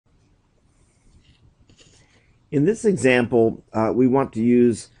In this example, we want to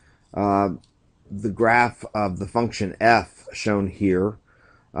use the graph of the function f shown here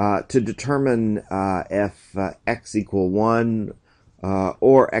to determine if x equal 1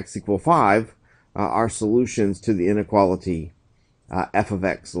 or x equal 5 are solutions to the inequality f of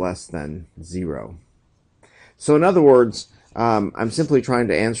x less than 0. So in other words, I'm simply trying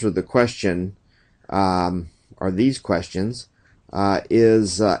to answer the question, or these questions,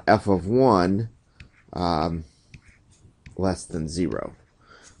 is f of 1 less than 0?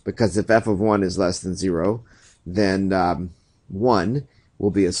 Because if f of 1 is less than 0, then 1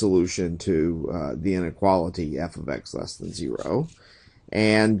 will be a solution to the inequality f of x less than 0.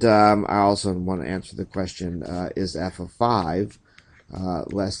 And I also want to answer the question, is f of 5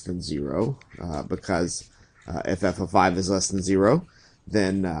 less than 0? Because if f of 5 is less than 0,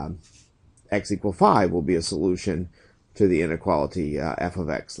 then x equal 5 will be a solution to the inequality f of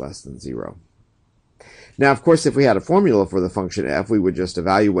x less than 0. Now, of course, if we had a formula for the function f, we would just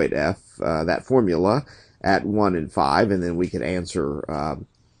evaluate f, that formula, at 1 and 5, and then we could answer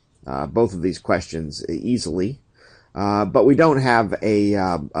both of these questions easily. But we don't have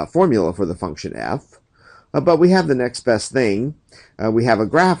a formula for the function f, but we have the next best thing. We have a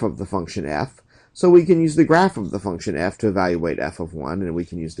graph of the function f, so we can use the graph of the function f to evaluate f of 1, and we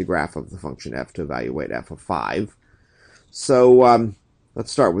can use the graph of the function f to evaluate f of 5. So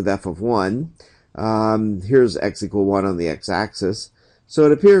let's start with f of 1. Here's x equal 1 on the x-axis. So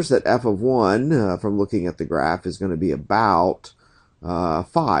it appears that f of 1, from looking at the graph, is going to be about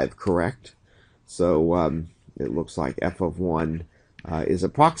 5, correct? So it looks like f of 1 is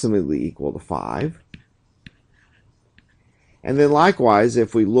approximately equal to 5. And then likewise,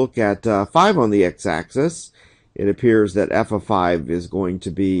 if we look at 5 on the x-axis, it appears that f of 5 is going to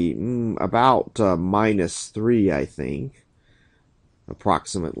be about minus 3, I think,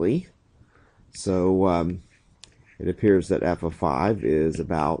 approximately. So it appears that f of 5 is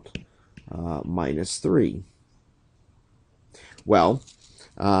about minus 3. Well,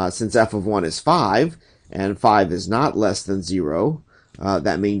 since f of 1 is 5, and 5 is not less than 0,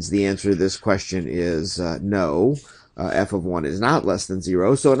 that means the answer to this question is no. F of 1 is not less than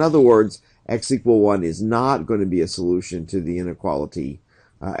 0. So in other words, x equal 1 is not going to be a solution to the inequality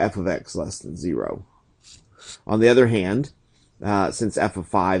f of x less than 0. On the other hand, since f of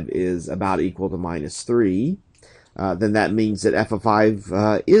 5 is about equal to minus 3, then that means that f of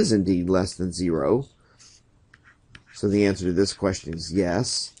 5 is indeed less than 0. So the answer to this question is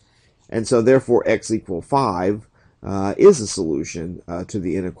yes. And so therefore x equal 5 is a solution to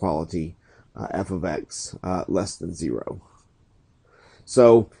the inequality f of x less than 0.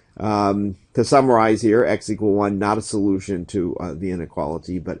 So to summarize here, x equal 1 not a solution to the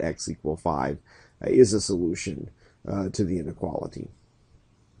inequality, but x equal 5 is a solution to the inequality.